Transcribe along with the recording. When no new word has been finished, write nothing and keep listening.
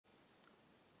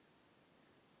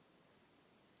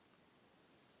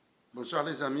Bonsoir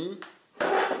les amis.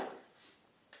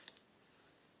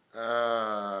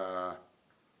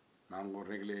 Mango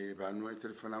réglé le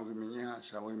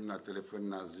téléphone na téléphone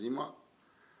nazima.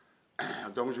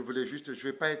 Donc je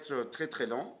vais pas être très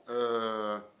long.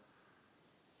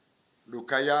 Le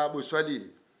kaya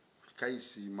boswali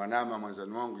kaisi manama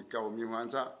mwanzani wangu ikao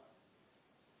miwanza.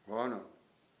 Ono.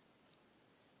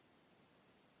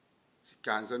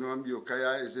 Sikanza nwambio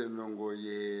kaya eze nongo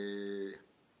ye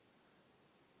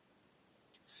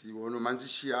si wono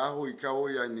manzishi aho ikao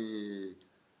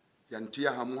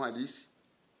yantia hamu halisi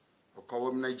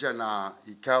ukawa mnaija na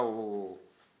ikao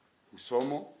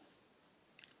usomo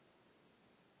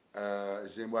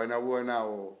zembwana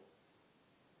wonao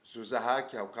suza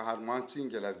haki au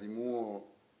kaharmantinge lazimuo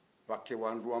wake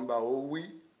wandu amba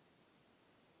owi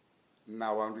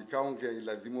na wandu ikaonge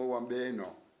lazimuo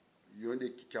wambeno yonde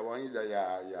kikawaida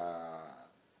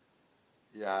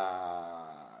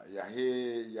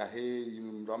ya he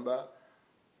inumramba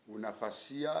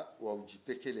unafasia wa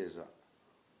ujitekeleza.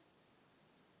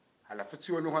 Halafu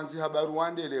tiyo nuhanzi habaru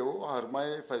wande leo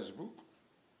harmae Facebook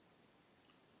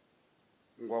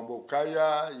ngwambo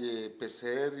kaya ye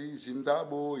PCR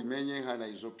zindabo imenye hana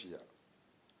izo pia.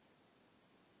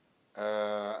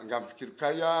 Ngamfikir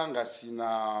kaya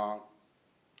ngasina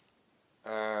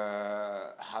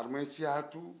harmensi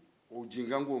hatu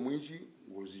ujingangu mwinji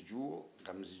ngozijuo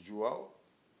ngamzijuao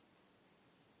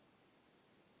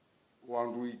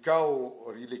wandu ikao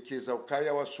rilekeza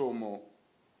ukaya wasomo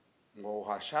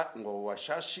ngo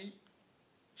washashi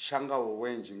shanga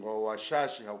wenji ngo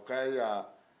washashi haukaya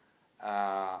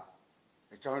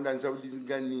ikaonda nza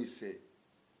ulinganise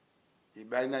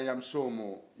ibaina ya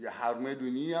msomo ya harume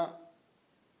dunia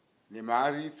ni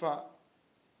maarifa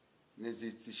ni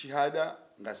zitishihada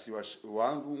ngasi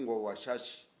wandu ngo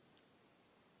washashi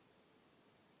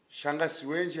shanga si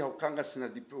wenji haukanga sina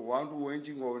diploma wandu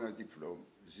wenji ngo na diploma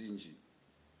zinji.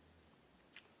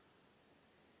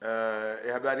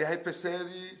 Habari hai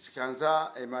peseri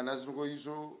sikanza emanazungo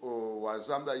hizo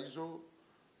wazamba hizo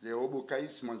leo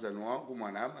bukaisi mwanzani wangu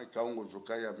mwanama ikaongo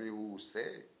jokaya mihu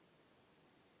se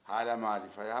hala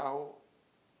maarifa yao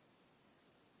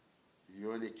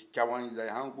yone kikawaida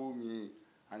yangu mi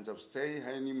anza stay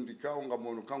haini mdikao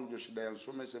ngamono kangu joshida ya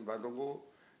nsome sembandongo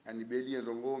anibeli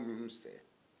ndongo mi mstay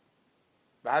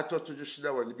bato to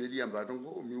joshida wanibeli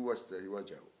mbandongo mi wastay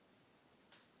wajao.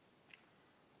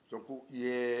 Donc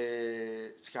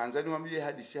ye sikanza niwambie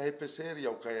hadisi ya PCR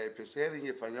ya ukaya PCR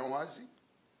ingefanya wazi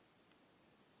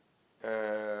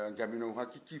ngamino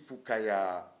hakikifu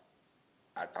kaya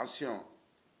attention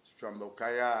sichamba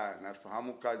ukaya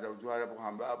nafahamu kaza ujuhara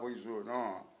buhamba abo izo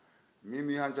no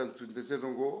mimi hanza ntundeze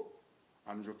ndongo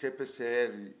amjoke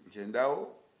PCR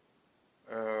ngendao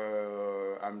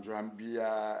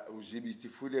amjoambia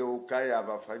uzibitifule ukaya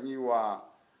bafanyiwa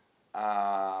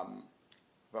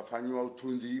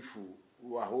utundifu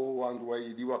waho wandu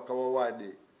waidi wakawa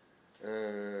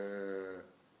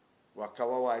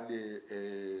wade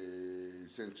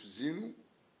sentuzinu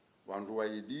wandu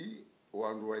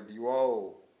waidi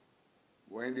wao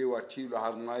wende watilo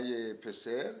harmaye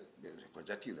PCR kwa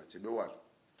jatilo tido watu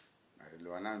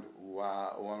wanandu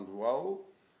wandu wao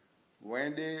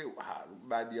wende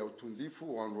baadi ya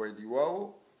utundifu wandu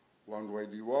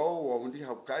waidi wao waundi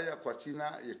hakaya kwa tina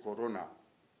ya corona.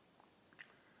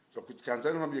 So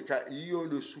kutikanzani wambia hiyo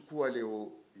ndio suku wa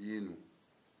leo yenu.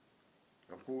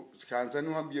 Kutikanzani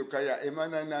wambia kaya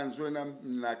emana nanzo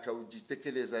na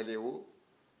kaujitekeleza leo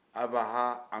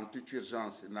abaha en toute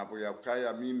urgence na boya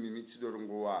kaya mimi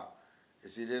mitidorongo wa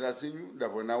zile lazinu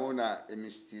ndabonaona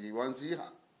emistiri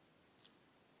wanziha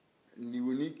ni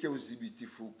unike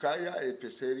uzibitifu kaya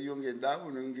peseri yonge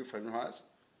ndao ngefanya hasi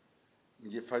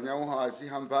ngefanya hazi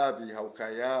hambabi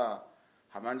haukaya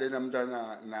hamande na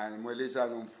mdana na mweleza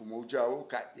no mfumo ujao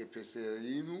ka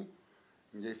PCR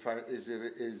ngefa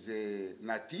eze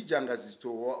natija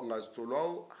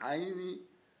ngazitolo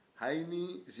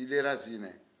haini zile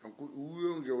razine. Donc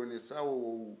uyo ngeonesa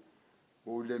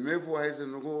ulemevu haize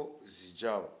ngo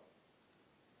zijao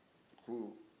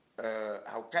ku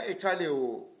hauka ekale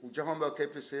ujahamba ka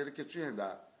PCR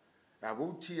ketwenda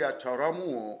abuti ya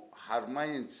taramu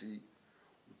harmayensi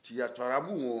tia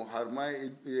taramu harma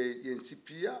yensi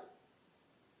pia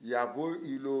yabo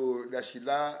ilo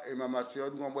dashila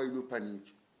emamasio ngomba ilo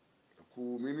panic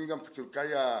ku mimi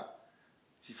ngamfikirikaya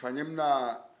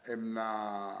tifanyemna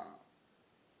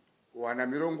wana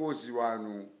mirongozi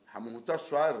wanu hamuhuta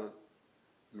swar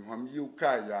nuhambi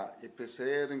ukaya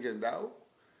PCR ngendao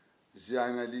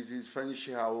zianalizi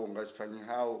zifanyishi hao ngasifanyi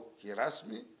hao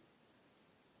kirasmi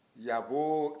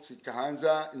yabo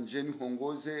sikahanza njeni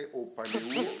hongoze upande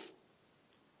huo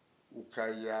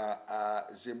ukaya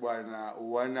zebwana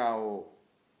wanao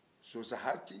soza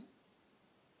haki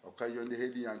ukayonde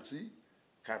heli yansi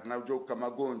karna ujo kama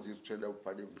gonzi twenda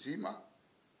upande mzima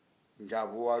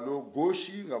ngabo walo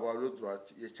goshi ngabo walo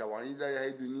droite ya kawaida ya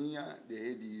hii dunia de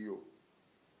hedi hiyo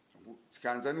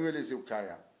tikanza niweleze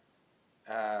ukaya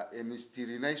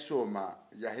emistiri naisoma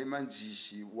ya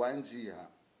hemanjishi wanzia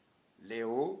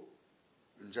leo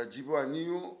njajibu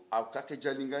aniyo akake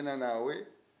jalingana nawe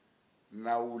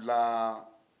na ula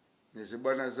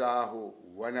nezibana zaho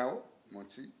wanao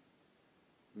moti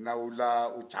na ula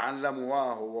utaalamu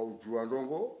waho wa ujua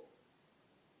ndongo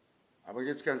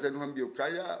abange tikanza niwambia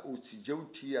ukaya utije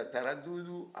utia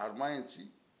taradudu armaenti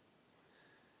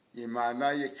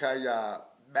imana yekaya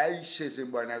baishe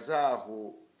zimbwana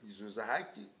zaho hizo za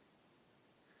haki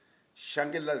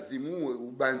shange lazimuwe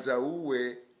ubanza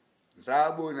uwe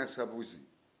ndabo na sabuzi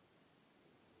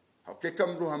hakika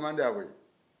mru hamandawe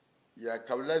ya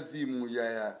kaulazimu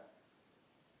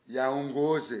ya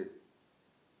ongoze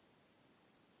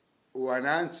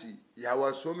wananchi ya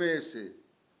wasomese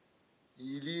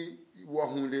ili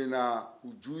wahunde na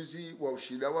ujuzi wa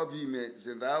ushida wa vime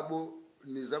zendabo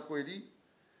niza kweli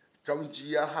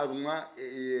kaunjia haruma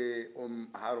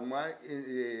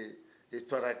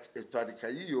etwarika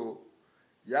hiyo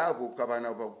yabo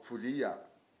kabana bakulia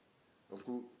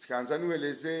tikanza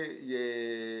niweleze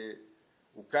ye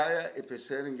ukaya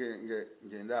epeseri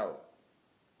ngendao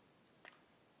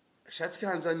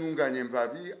shatikanza nyunganye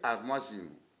mbabi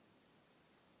armazinu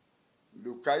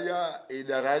lukaya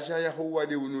daraja ya huwa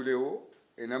de unuleo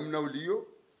enamna ulio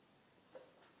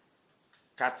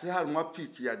kati haruma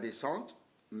piki ya descente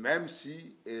même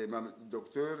si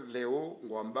docteur Léo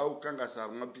ngwamba ukanga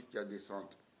saruma piki ya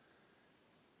descente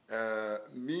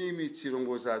mimi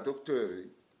tirongoza docteur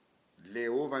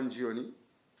Léo Vangioni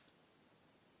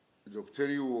docteur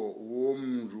uo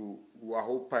mndu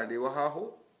waho pande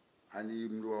waho ani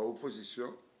mndu waho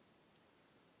opposition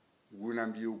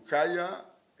gunambi ukaya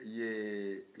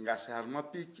ye ngasaruma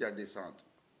piki ya descente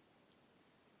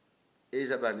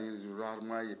eza bani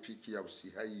rarma ye piki ya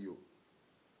usiha hiyo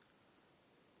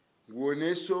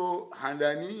guoneso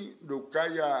handani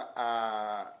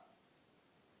dokaya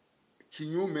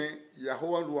kinyume ya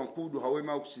howandu wankudu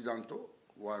hawema occidental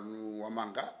wanu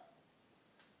wamanga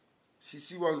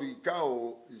sisi wandu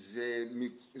ikao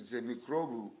ze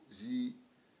mikrobu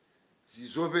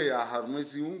zizobe ya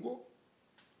harmezi ungo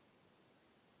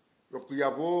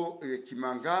yabo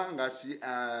kimanga ngasi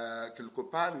quelque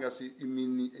part ngasi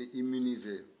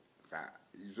immuniser enfin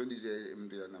ils ont dit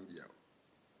mdia nambia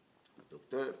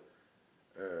docteur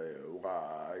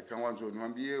ikanwanzo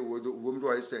nwambie uwo mdu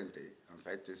wa sente en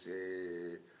fait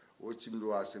c'est mdu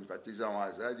wa sympathisant wa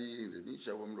azali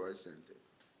indonesia uwo mdu wa sente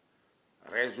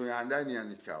raison ya ndani ya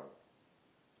nikao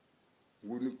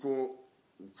nguniko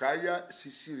ukaya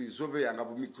sisi rizobe ya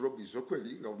ngabu mikrobi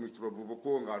zokweli ngabu mikrobi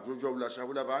boko ngajojo ula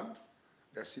shabula ban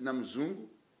da sina mzungu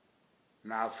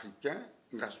na africain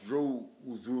ngajojo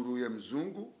udhuru ya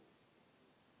mzungu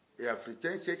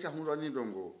africain keka hulani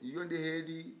ndongo iyo ndi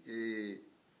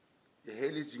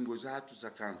heli zingo zatu za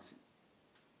kanti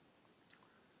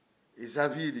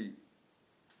izabili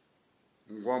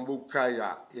ngwambo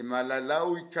kaya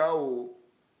imalalau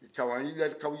ikawanida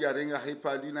kauyarenga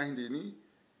hepalina hindini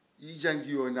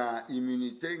ijangio na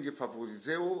immunité nge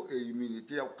favoriseo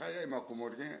immunité ya ukaya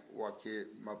makomorien wake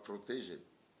ma protéger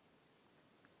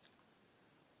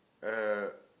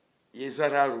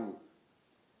yezararu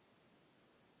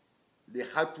de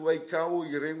hatua ikao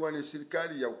irengwa ni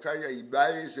serikali ya ukaya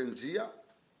ibaye zenzia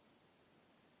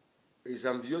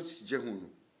ezambioti jehunu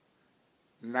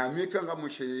na mikanga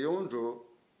msheyondo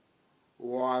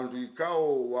wandu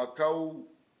ikao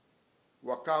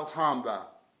wakao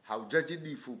hamba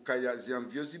haujajidifu kaya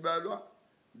ziambio zibalwa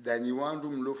dani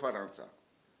wandu mlo Faransa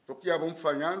tokia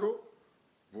bomfanyando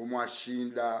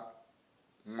bomwashinda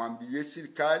mwambie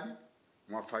serikali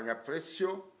mwafanya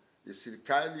pression ya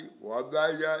serikali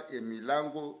wabaya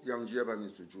emilango ya njia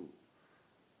banizuju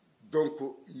donc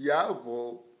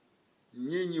yabo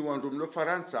nyinyi wandu mlo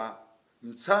Faransa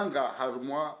mtsanga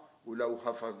harumwa ula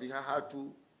uhafadhiha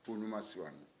hatu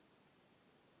unumasiwani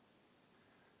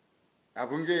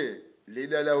abunge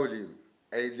lida la ulimu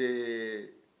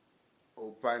aile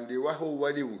upande waho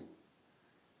waliunu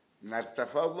na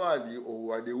tafadhali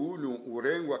waliunu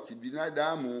urengwa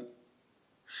kibinadamu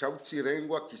shauti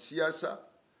rengwa kisiasa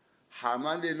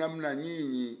hamande namna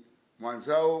nyinyi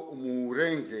mwanzao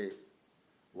muurenge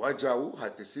wajau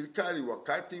hata serikali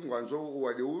wakati mwanzo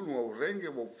waliunu wa urenge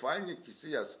wafanye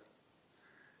kisiasa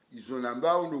izo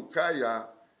nambao ndukaya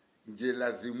nge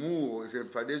lazimuo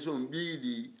zempadezo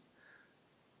mbili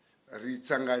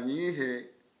ritsanganyihe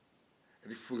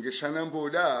rifungeshana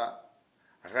mboda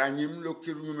ranyimlo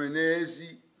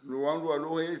kirumenezi luwandu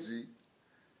walohezi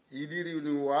idiri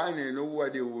ni wane no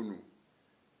wade unu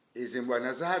eze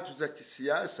mbwana zatu za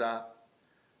kisiasa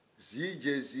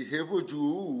zije zihebo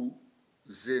juu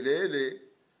zelele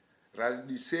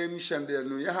radisemi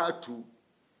shandano ya hatu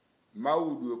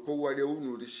maudu ko wade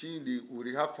unu rishidi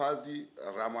urihafadhi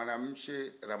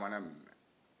ramanamshe ramanam.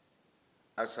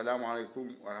 Assalamu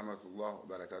alaikum wa rahmatullahi wa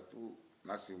barakatuh.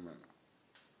 Nasi umema.